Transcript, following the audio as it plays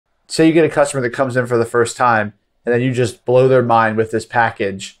say you get a customer that comes in for the first time and then you just blow their mind with this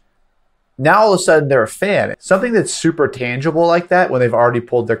package. Now all of a sudden they're a fan. Something that's super tangible like that when they've already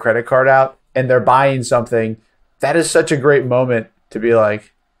pulled their credit card out and they're buying something, that is such a great moment to be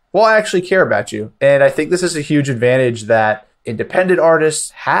like, well, I actually care about you. And I think this is a huge advantage that independent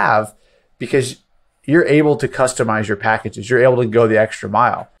artists have because you're able to customize your packages. You're able to go the extra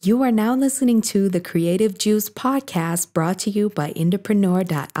mile. You are now listening to the Creative Juice podcast brought to you by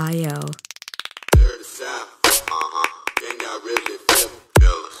IndiePRO.io.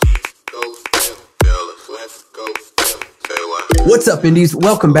 What's up, Indies?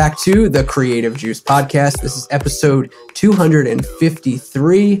 Welcome back to the Creative Juice podcast. This is episode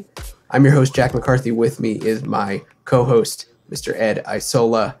 253. I'm your host, Jack McCarthy. With me is my co-host, Mr. Ed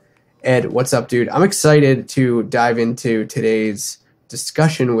Isola. Ed, what's up, dude? I'm excited to dive into today's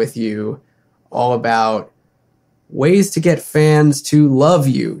discussion with you all about ways to get fans to love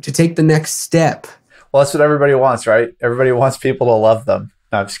you, to take the next step. Well, that's what everybody wants, right? Everybody wants people to love them.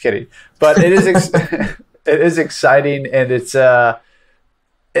 No, I'm just kidding. But it is it is exciting, and it's something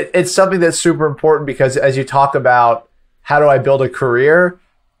that's super important because as you talk about how do I build a career,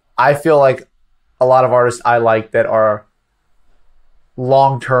 I feel like a lot of artists I like that are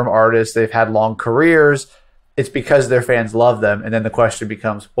long-term artists, they've had long careers, it's because their fans love them. And then the question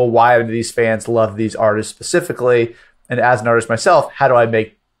becomes, well, why do these fans love these artists specifically? And as an artist myself, how do I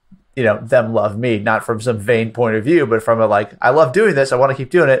make them love me? Not from some vain point of view, but from a like, I love doing this, I want to keep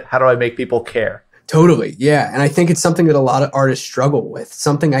doing it. How do I make people care? Totally. Yeah. And I think it's something that a lot of artists struggle with.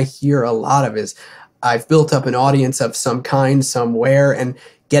 Something I hear a lot of is I've built up an audience of some kind somewhere, and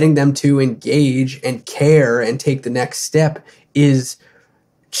getting them to engage and care and take the next step is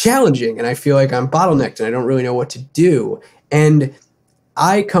challenging. And I feel like I'm bottlenecked and I don't really know what to do. And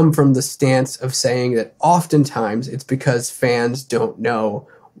I come from the stance of saying that oftentimes it's because fans don't know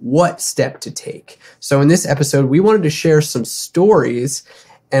what step to take. So in this episode, we wanted to share some stories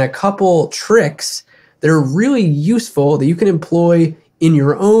and a couple tricks that are really useful that you can employ in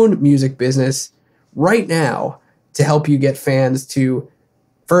your own music business right now to help you get fans to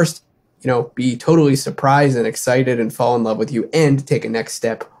first, be totally surprised and excited and fall in love with you and take a next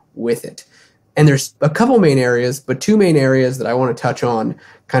step with it. And there's a couple main areas, but two main areas that I want to touch on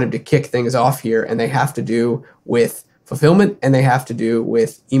kind of to kick things off here, and they have to do with fulfillment and they have to do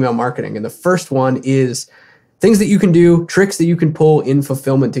with email marketing. And the first one is things that you can do, tricks that you can pull in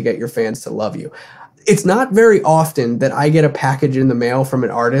fulfillment to get your fans to love you. It's not very often that I get a package in the mail from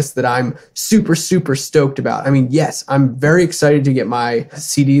an artist that I'm super, super stoked about. I mean, yes, I'm very excited to get my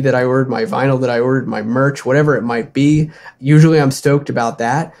CD that I ordered, my vinyl that I ordered, my merch, whatever it might be. Usually I'm stoked about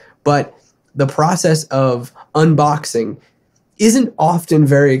that. But the process of unboxing isn't often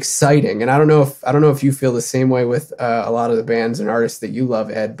very exciting. And I don't know if you feel the same way with a lot of the bands and artists that you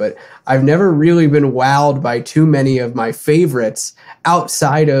love, Ed, but I've never really been wowed by too many of my favorites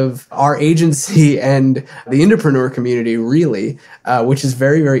outside of our agency and the IndiePRO community, really, which is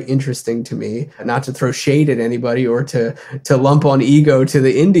very, very interesting to me. Not to throw shade at anybody or to lump on ego to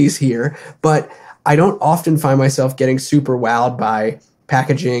the indies here, but I don't often find myself getting super wowed by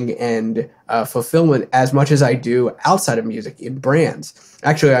packaging and fulfillment as much as I do outside of music in brands.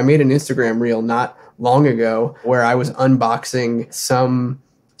 Actually, I made an Instagram reel not long ago where I was unboxing some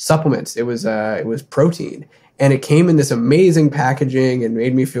supplements. It was protein, and it came in this amazing packaging and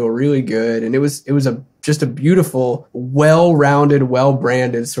made me feel really good. And it was just a beautiful, well-rounded,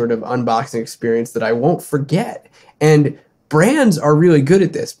 well-branded sort of unboxing experience that I won't forget. And brands are really good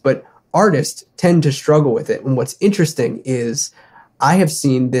at this, but artists tend to struggle with it. And what's interesting is I have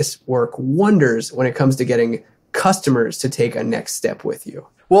seen this work wonders when it comes to getting customers to take a next step with you.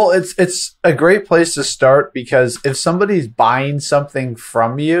 Well, it's a great place to start because if somebody's buying something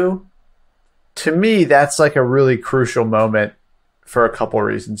from you, to me, that's like a really crucial moment for a couple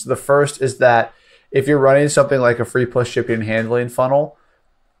reasons. The first is that if you're running something like a free plus shipping and handling funnel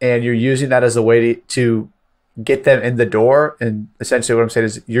and you're using that as a way to get them in the door, and essentially what I'm saying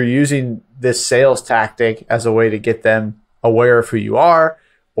is you're using this sales tactic as a way to get them aware of who you are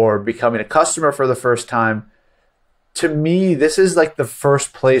or becoming a customer for the first time. To me, this is like the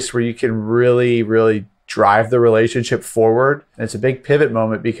first place where you can really, really drive the relationship forward. And it's a big pivot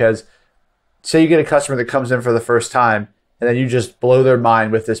moment because say you get a customer that comes in for the first time and then you just blow their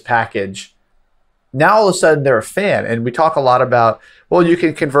mind with this package. Now all of a sudden they're a fan. And we talk a lot about, well, you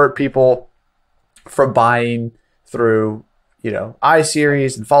can convert people from buying through,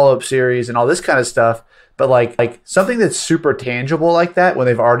 iSeries and follow-up series and all this kind of stuff. But like something that's super tangible like that when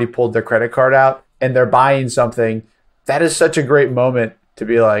they've already pulled their credit card out and they're buying something, that is such a great moment to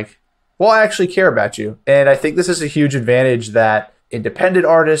be like, well, I actually care about you. And I think this is a huge advantage that independent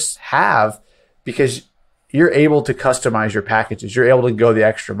artists have, because you're able to customize your packages. You're able to go the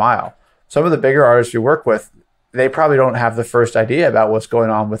extra mile. Some of the bigger artists we work with, they probably don't have the first idea about what's going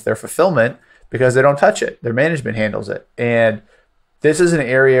on with their fulfillment because they don't touch it. Their management handles it. And this is an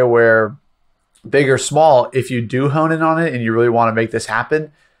area where, big or small, if you do hone in on it and you really want to make this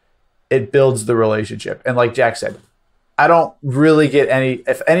happen, it builds the relationship. And like Jack said, I don't really get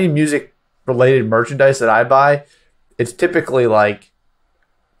if any music related merchandise that I buy, it's typically like,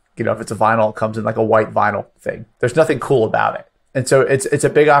 if it's a vinyl, it comes in like a white vinyl thing. There's nothing cool about it. And so it's a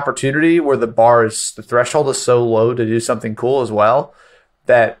big opportunity where the threshold is so low to do something cool as well,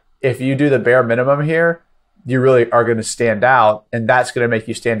 that if you do the bare minimum here, you really are going to stand out, and that's going to make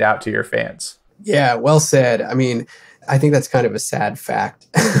you stand out to your fans. Yeah, well said. I mean, I think that's kind of a sad fact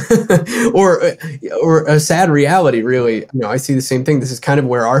or a sad reality, really. I see the same thing. This is kind of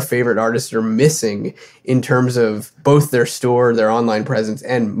where our favorite artists are missing in terms of both their store, their online presence,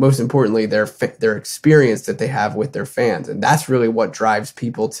 and most importantly, their experience that they have with their fans. And that's really what drives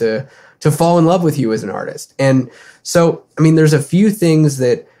people to fall in love with you as an artist. And so, there's a few things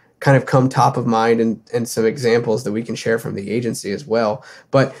that kind of come top of mind and some examples that we can share from the agency as well.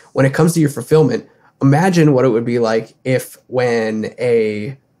 But when it comes to your fulfillment, imagine what it would be like if, when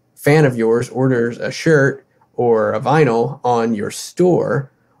a fan of yours orders a shirt or a vinyl on your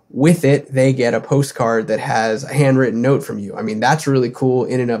store, with it, they get a postcard that has a handwritten note from you. That's really cool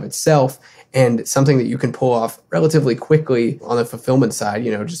in and of itself, and something that you can pull off relatively quickly on the fulfillment side.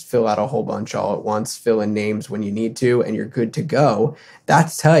 Just fill out a whole bunch all at once, fill in names when you need to, and you're good to go.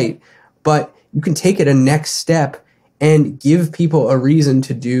 That's tight. But you can take it a next step and give people a reason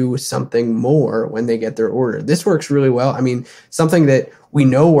to do something more when they get their order. This works really well. Something that we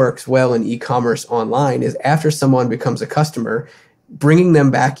know works well in e-commerce online is, after someone becomes a customer, bringing them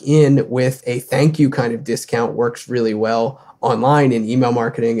back in with a thank you kind of discount works really well online in email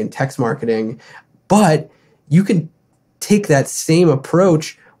marketing and text marketing. But you can take that same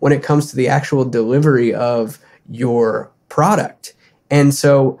approach when it comes to the actual delivery of your product. And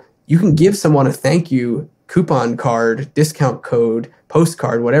so you can give someone a thank you coupon card, discount code,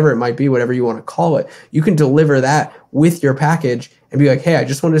 postcard, whatever it might be, whatever you want to call it. You can deliver that with your package and be like, hey, I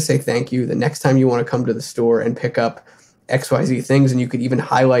just wanted to say thank you. The next time you want to come to the store and pick up XYZ things, and you could even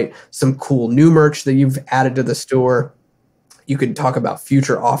highlight some cool new merch that you've added to the store. You could talk about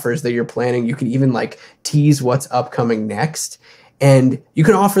future offers that you're planning. You can even tease what's upcoming next. And you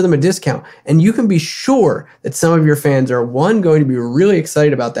can offer them a discount. And you can be sure that some of your fans are, one, going to be really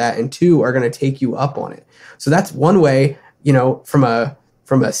excited about that, and two, are going to take you up on it. So that's one way, from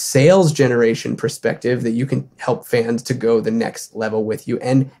a sales generation perspective, that you can help fans to go the next level with you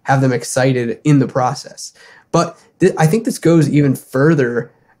and have them excited in the process. But I think this goes even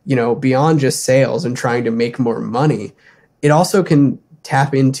further, beyond just sales and trying to make more money. It also can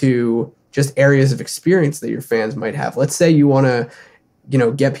tap into just areas of experience that your fans might have. Let's say you want to,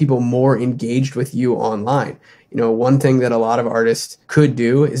 get people more engaged with you online. One thing that a lot of artists could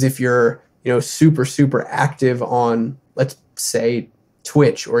do is, if you're, super, super active on, let's say,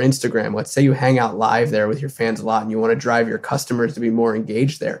 Twitch or Instagram, let's say you hang out live there with your fans a lot and you want to drive your customers to be more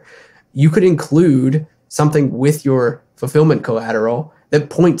engaged there, you could include something with your fulfillment collateral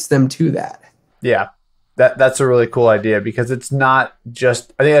that points them to that. Yeah. That's a really cool idea, because it's not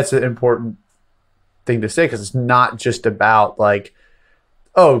just, I think that's an important thing to say, because it's not just about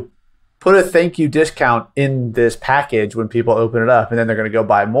put a thank you discount in this package when people open it up and then they're going to go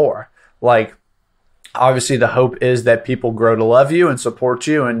buy more. Obviously the hope is that people grow to love you and support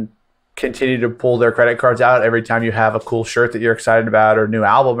you and continue to pull their credit cards out every time you have a cool shirt that you're excited about or new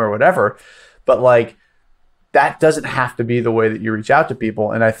album or whatever. But that doesn't have to be the way that you reach out to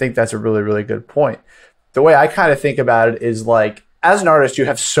people. And I think that's a really, really good point. The way I kind of think about it is, as an artist, you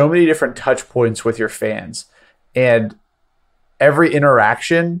have so many different touch points with your fans, and every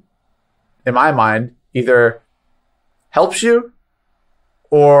interaction, in my mind, either helps you,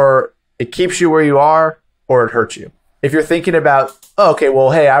 or it keeps you where you are, or it hurts you. If you're thinking about, oh, okay,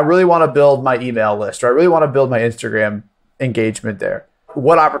 well, hey, I really want to build my email list, or I really want to build my Instagram engagement there,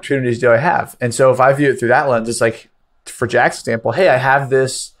 what opportunities do I have? And so if I view it through that lens, it's like, for Jack's example, hey, I have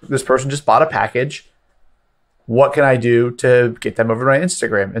this person just bought a package. What can I do to get them over to my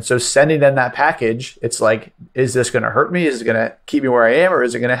Instagram? And so sending them that package, it's like, is this going to hurt me? Is it going to keep me where I am, or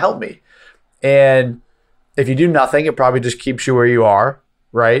is it going to help me? And if you do nothing, it probably just keeps you where you are,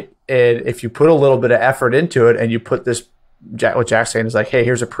 right? And if you put a little bit of effort into it, and you put this, what Jack's saying is like, hey,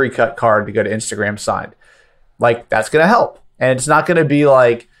 here's a pre-cut card to go to Instagram signed. That's going to help. And it's not going to be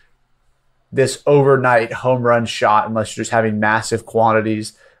like this overnight home run shot unless you're just having massive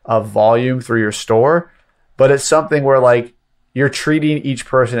quantities of volume through your store. But it's something where you're treating each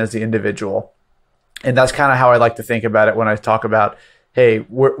person as the individual. And that's kind of how I like to think about it when I talk about, hey,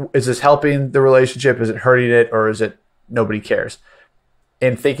 is this helping the relationship? Is it hurting it? Or is it nobody cares?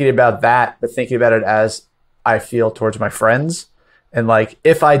 And thinking about that, but thinking about it as I feel towards my friends. And like,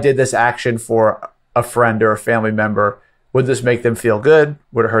 if I did this action for a friend or a family member, would this make them feel good?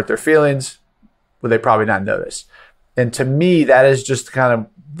 Would it hurt their feelings? Would they probably not notice? And to me, that is just kind of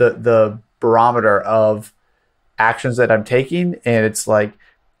the barometer of actions that I'm taking. And it's like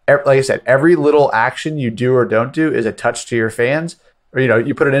I said, every little action you do or don't do is a touch to your fans. Or,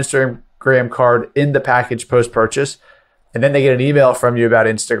 you put an Instagram card in the package post-purchase, and then they get an email from you about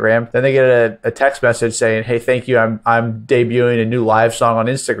Instagram. Then they get a text message saying, hey, thank you. I'm debuting a new live song on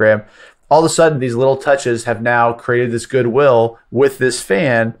Instagram. All of a sudden, these little touches have now created this goodwill with this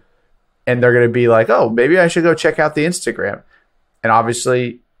fan. And they're going to be like, oh, maybe I should go check out the Instagram. And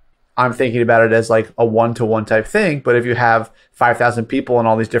obviously, I'm thinking about it as like a one-to-one type thing. But if you have 5,000 people on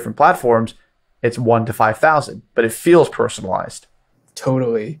all these different platforms, it's 1 to 5,000. But it feels personalized.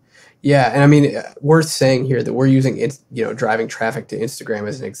 Totally. Yeah. And I mean, worth saying here that we're using, driving traffic to Instagram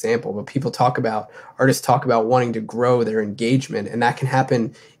as an example. But artists talk about wanting to grow their engagement. And that can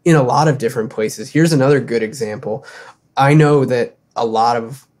happen in a lot of different places. Here's another good example. I know that a lot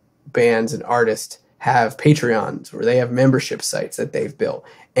of bands and artists have Patreons where they have membership sites that they've built,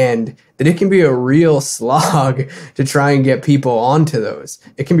 and that it can be a real slog to try and get people onto those.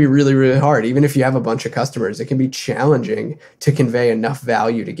 It can be really, really hard. Even if you have a bunch of customers, it can be challenging to convey enough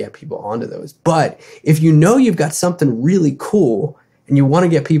value to get people onto those. But if you know you've got something really cool and you want to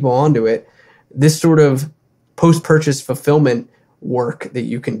get people onto it, this sort of post-purchase fulfillment work that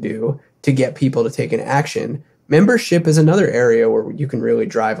you can do to get people to take an action. Membership is another area where you can really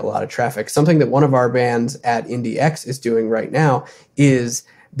drive a lot of traffic. Something that one of our bands at IndieX is doing right now is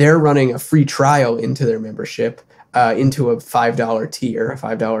they're running a free trial into their membership, into a $5 tier, a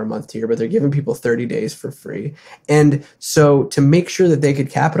 $5 a month tier, but they're giving people 30 days for free. And so to make sure that they could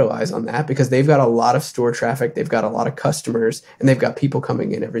capitalize on that, because they've got a lot of store traffic, they've got a lot of customers, and they've got people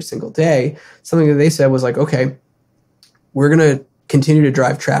coming in every single day, something that they said was like, okay, we're going to continue to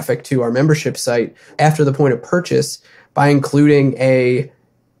drive traffic to our membership site after the point of purchase by including a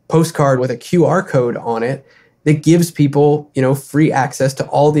postcard with a QR code on it that gives people, free access to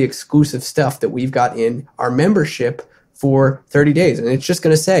all the exclusive stuff that we've got in our membership for 30 days. And it's just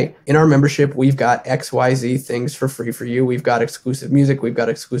going to say, in our membership, we've got XYZ things for free for you. We've got exclusive music. We've got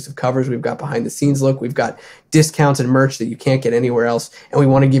exclusive covers. We've got behind the scenes look. We've got discounts and merch that you can't get anywhere else. And we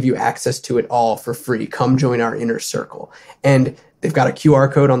want to give you access to it all for free. Come join our inner circle. And they've got a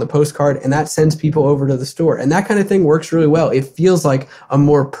QR code on the postcard, and that sends people over to the store. And that kind of thing works really well. It feels like a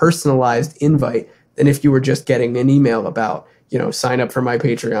more personalized invite than if you were just getting an email about, sign up for my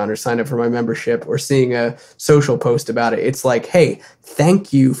Patreon or sign up for my membership or seeing a social post about it. It's like, hey,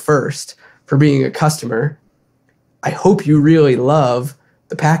 thank you first for being a customer. I hope you really love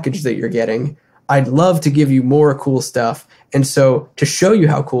the package that you're getting. I'd love to give you more cool stuff. And so to show you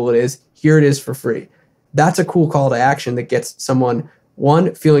how cool it is, here it is for free. That's a cool call to action that gets someone,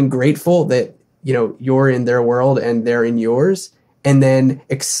 one, feeling grateful that, you're in their world and they're in yours, and then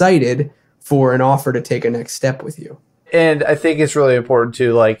excited for an offer to take a next step with you. And I think it's really important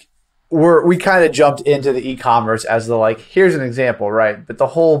too, like we kind of jumped into the e-commerce as here's an example, right? But the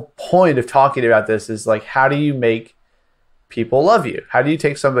whole point of talking about this is like, how do you make people love you? How do you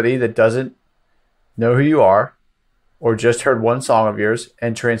take somebody that doesn't know who you are or just heard one song of yours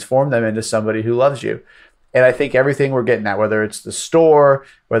and transform them into somebody who loves you? And I think everything we're getting at, whether it's the store,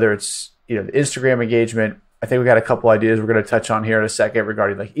 whether it's, the Instagram engagement, I think we got a couple ideas we're going to touch on here in a second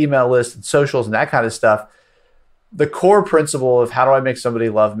regarding like email lists and socials and that kind of stuff. The core principle of how do I make somebody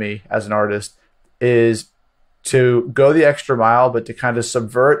love me as an artist is to go the extra mile, but to kind of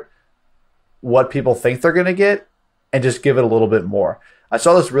subvert what people think they're going to get and just give it a little bit more. I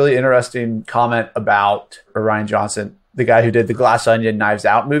saw this really interesting comment about Ryan Johnson, the guy who did the Glass Onion, Knives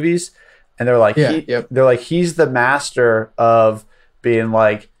Out movies. And they're like, they're like, he's the master of being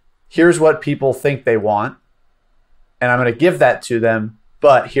like, here's what people think they want, and I'm going to give that to them,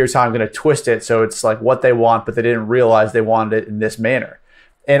 but here's how I'm going to twist it so it's like what they want, but they didn't realize they wanted it in this manner.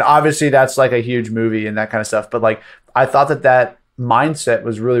 And obviously that's like a huge movie and that kind of stuff. But like, I thought that mindset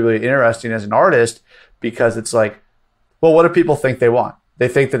was really, really interesting as an artist, because it's like, well, what do people think they want? They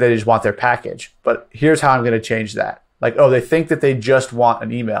think that they just want their package, but here's how I'm going to change that. Like, oh, they think that they just want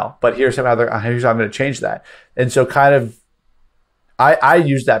an email, but here's how I'm going to change that. And so kind of, I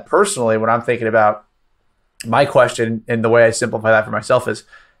use that personally when I'm thinking about my question, and the way I simplify that for myself is,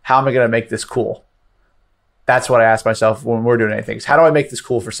 how am I going to make this cool? That's what I ask myself when we're doing anything. Is how do I make this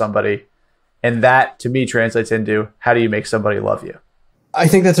cool for somebody? And that to me translates into how do you make somebody love you? I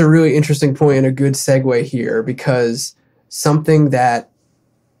think that's a really interesting point and a good segue here, because something that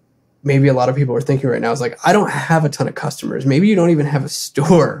maybe a lot of people are thinking right now is like, I don't have a ton of customers. Maybe you don't even have a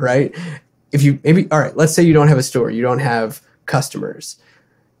store, right? All right, let's say you don't have a store, you don't have customers.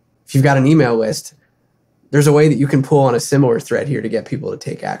 If you've got an email list, there's a way that you can pull on a similar thread here to get people to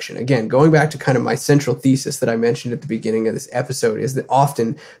take action. Again, going back to kind of my central thesis that I mentioned at the beginning of this episode is that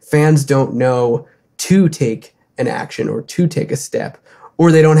often fans don't know to take an action or to take a step,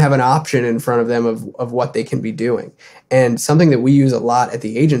 or they don't have an option in front of them of what they can be doing. And something that we use a lot at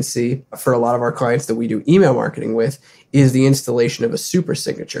the agency for a lot of our clients that we do email marketing with is the installation of a super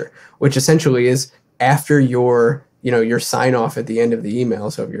signature, which essentially is after your sign off at the end of the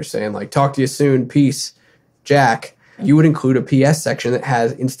email. So if you're saying like, talk to you soon, peace, Jack, you would include a PS section that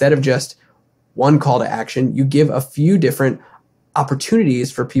has, instead of just one call to action, you give a few different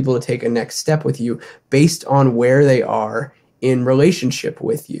opportunities for people to take a next step with you based on where they are in relationship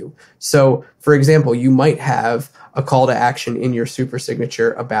with you. So, for example, you might have a call to action in your super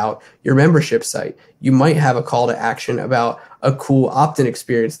signature about your membership site. You might have a call to action about a cool opt-in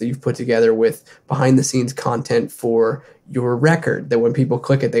experience that you've put together with behind the scenes content for your record, that when people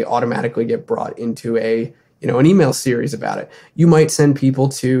click it, they automatically get brought into an email series about it. You might send people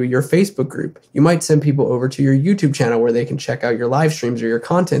to your Facebook group. You might send people over to your YouTube channel where they can check out your live streams or your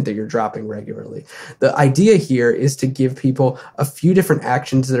content that you're dropping regularly. The idea here is to give people a few different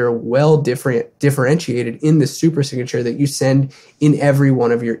actions that are well differentiated in the super signature that you send in every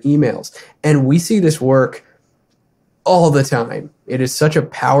one of your emails. And we see this work all the time. It is such a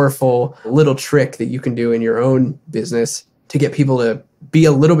powerful little trick that you can do in your own business to get people to be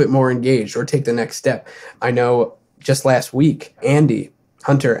a little bit more engaged or take the next step. I know just last week, Andy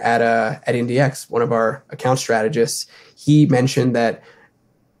Hunter at IndieX, one of our account strategists, he mentioned that,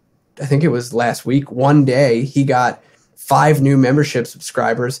 I think it was last week, one day he got 5 new membership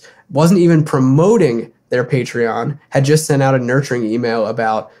subscribers, wasn't even promoting their Patreon, had just sent out a nurturing email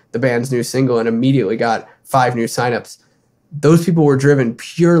about the band's new single and immediately got 5 new signups. Those people were driven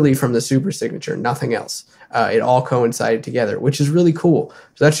purely from the super signature, nothing else. It all coincided together, which is really cool.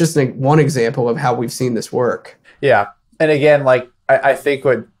 So that's just one example of how we've seen this work. Yeah. And again, like I think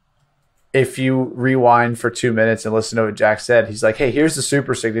if you rewind for 2 minutes and listen to what Jack said, he's like, hey, here's the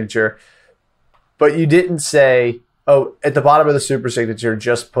super signature. But you didn't say, oh, at the bottom of the super signature,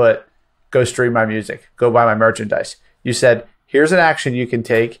 just put, go stream my music, go buy my merchandise. You said, here's an action you can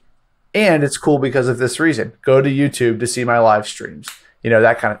take, and it's cool because of this reason. Go to YouTube to see my live streams.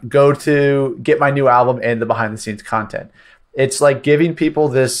 That kind of, go to get my new album and the behind the scenes content. It's like giving people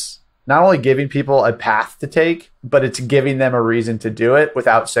this, not only giving people a path to take, but it's giving them a reason to do it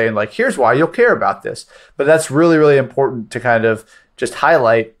without saying like, here's why you'll care about this. But that's really, really important to kind of just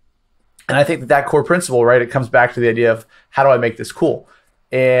highlight. And I think that core principle, right, it comes back to the idea of how do I make this cool?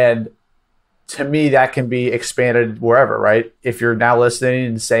 And to me, that can be expanded wherever, right? If you're now listening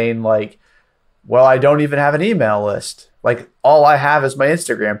and saying like, well, I don't even have an email list. Like all I have is my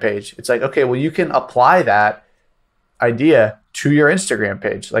Instagram page. It's like, okay, well, you can apply that idea to your Instagram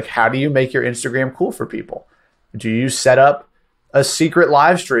page. Like, how do you make your Instagram cool for people? Do you set up a secret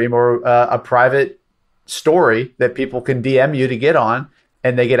live stream or a private story that people can DM you to get on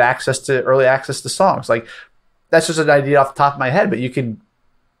and they get early access to songs? Like, that's just an idea off the top of my head, but you can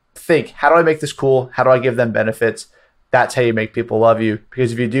think, how do I make this cool? How do I give them benefits? That's how you make people love you.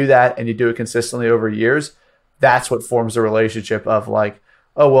 Because if you do that and you do it consistently over years, that's what forms the relationship of like,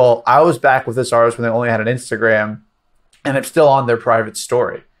 oh, well, I was back with this artist when they only had an Instagram and I'm still on their private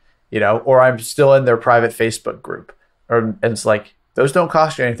story, or I'm still in their private Facebook group. And it's like, those don't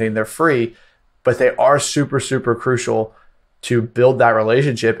cost you anything. They're free, but they are super, super crucial to build that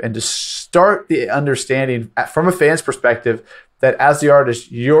relationship and to start the understanding from a fan's perspective that as the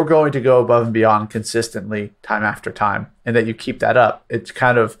artist, you're going to go above and beyond consistently time after time, and that you keep that up. It's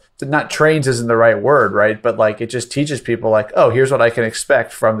kind of, not trains isn't the right word, right? But like, it just teaches people like, oh, here's what I can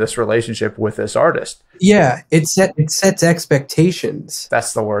expect from this relationship with this artist. Yeah, it sets expectations.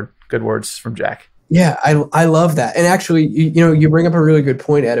 That's the word. Good words from Jack. Yeah, I love that. And actually, you bring up a really good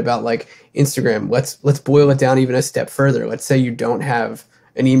point, Ed, about like Instagram. Let's boil it down even a step further. Let's say you don't have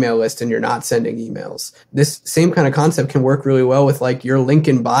an email list and you're not sending emails. This same kind of concept can work really well with like your link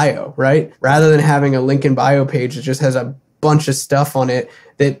in bio, right? Rather than having a link in bio page that just has a bunch of stuff on it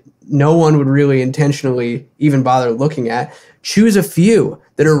that no one would really intentionally even bother looking at, choose a few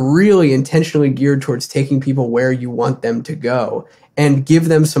that are really intentionally geared towards taking people where you want them to go and give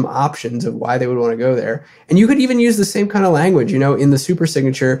them some options of why they would want to go there. And you could even use the same kind of language, in the super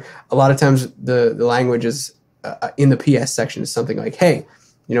signature. A lot of times the language is in the PS section is something like, hey,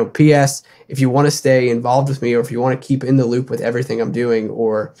 PS, if you want to stay involved with me, or if you want to keep in the loop with everything I'm doing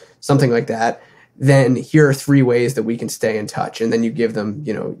or something like that, then here are 3 ways that we can stay in touch. And then you give them,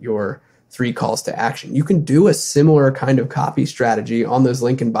 your 3 calls to action. You can do a similar kind of copy strategy on those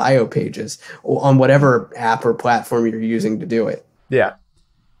link in bio pages or on whatever app or platform you're using to do it. Yeah.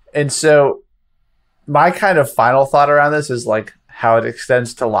 And so my kind of final thought around this is like how it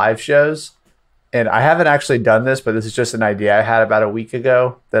extends to live shows. And I haven't actually done this, but this is just an idea I had about a week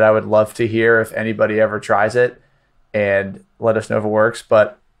ago that I would love to hear if anybody ever tries it, and let us know if it works.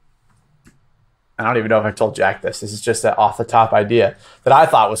 But I don't even know if I told Jack this. This is just an off the top idea that I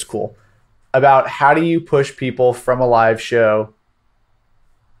thought was cool about how do you push people from a live show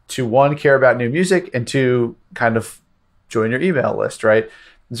to, 1, care about new music, and 2, kind of join your email list, right?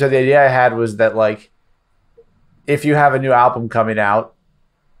 And so the idea I had was that, like, if you have a new album coming out,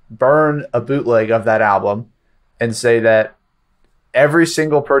 burn a bootleg of that album and say that every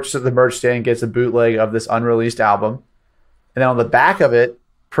single purchase of the merch stand gets a bootleg of this unreleased album. And then on the back of it,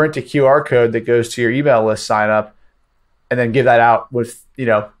 print a QR code that goes to your email list sign up, and then give that out with,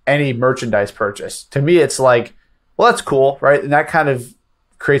 any merchandise purchase. To me, it's like, well, that's cool, right? And that kind of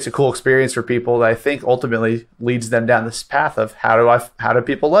creates a cool experience for people that I think ultimately leads them down this path of how do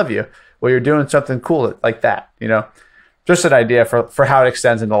people love you? Well, you're doing something cool like that, Just an idea for how it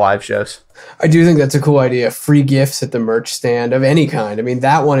extends into live shows. I do think that's a cool idea. Free gifts at the merch stand of any kind. I mean,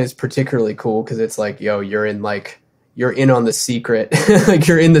 that one is particularly cool because it's like, you're in on the secret. Like,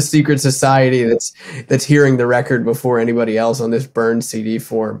 you're in the secret society that's hearing the record before anybody else on this burned CD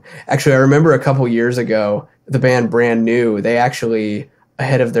form. Actually, I remember a couple years ago, the band Brand New, they actually,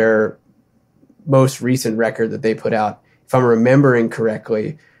 ahead of their most recent record that they put out, if I'm remembering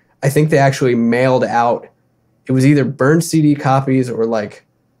correctly, I think they actually mailed out, it was either burned CD copies or like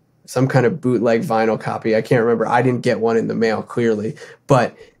some kind of bootleg vinyl copy. I can't remember. I didn't get one in the mail, clearly,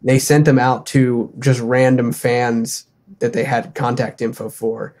 but they sent them out to just random fans that they had contact info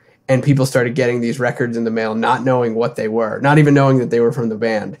for. And people started getting these records in the mail, not knowing what they were, not even knowing that they were from the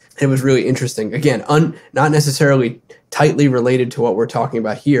band. It was really interesting. Again, not necessarily tightly related to what we're talking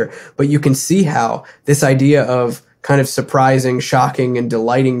about here, but you can see how this idea of kind of surprising, shocking, and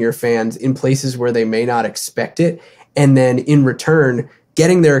delighting your fans in places where they may not expect it, and then in return,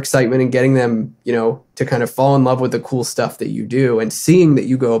 getting their excitement and getting them, to kind of fall in love with the cool stuff that you do, and seeing that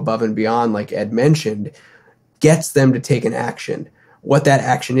you go above and beyond, like Ed mentioned, gets them to take an action. What that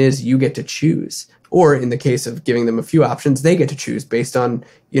action is, you get to choose. Or in the case of giving them a few options, they get to choose based on,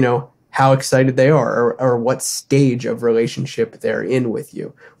 how excited they are or what stage of relationship they're in with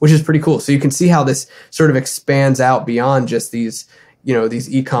you, which is pretty cool. So you can see how this sort of expands out beyond just these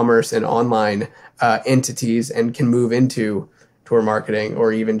e-commerce and online entities, and can move into tour marketing,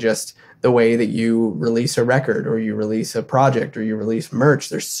 or even just the way that you release a record, or you release a project, or you release merch.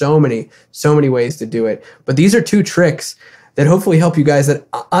 There's so many ways to do it. But these are 2 tricks that hopefully help you guys, that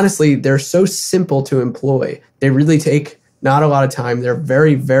honestly, they're so simple to employ. They really take not a lot of time. They're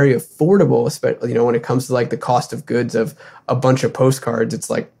very, very affordable, especially, when it comes to like the cost of goods of a bunch of postcards, it's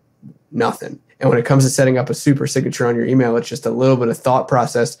like nothing. And when it comes to setting up a super signature on your email, it's just a little bit of thought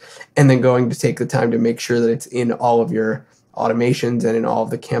process, and then going to take the time to make sure that it's in all of your automations and in all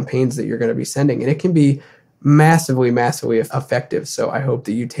of the campaigns that you're going to be sending. And it can be massively, massively effective. So I hope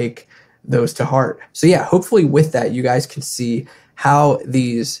that you take those to heart. So yeah, hopefully with that, you guys can see how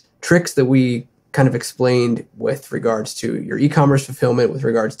these tricks that we kind of explained with regards to your e-commerce fulfillment, with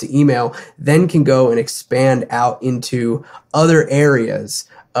regards to email, then can go and expand out into other areas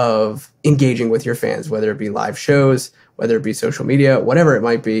of engaging with your fans, whether it be live shows, whether it be social media, whatever it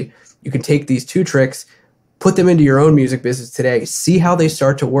might be. You can take these 2 tricks, put them into your own music business today, see how they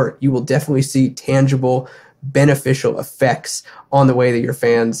start to work. You will definitely see tangible, beneficial effects on the way that your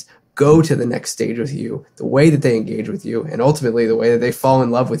fans go to the next stage with you, the way that they engage with you, and ultimately the way that they fall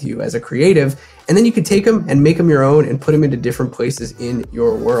in love with you as a creative. And then you can take them and make them your own and put them into different places in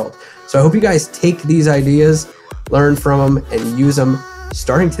your world. So I hope you guys take these ideas, learn from them, and use them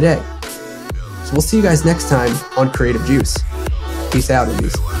starting today. So we'll see you guys next time on Creative Juice. Peace out,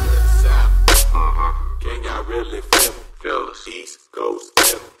 Indies.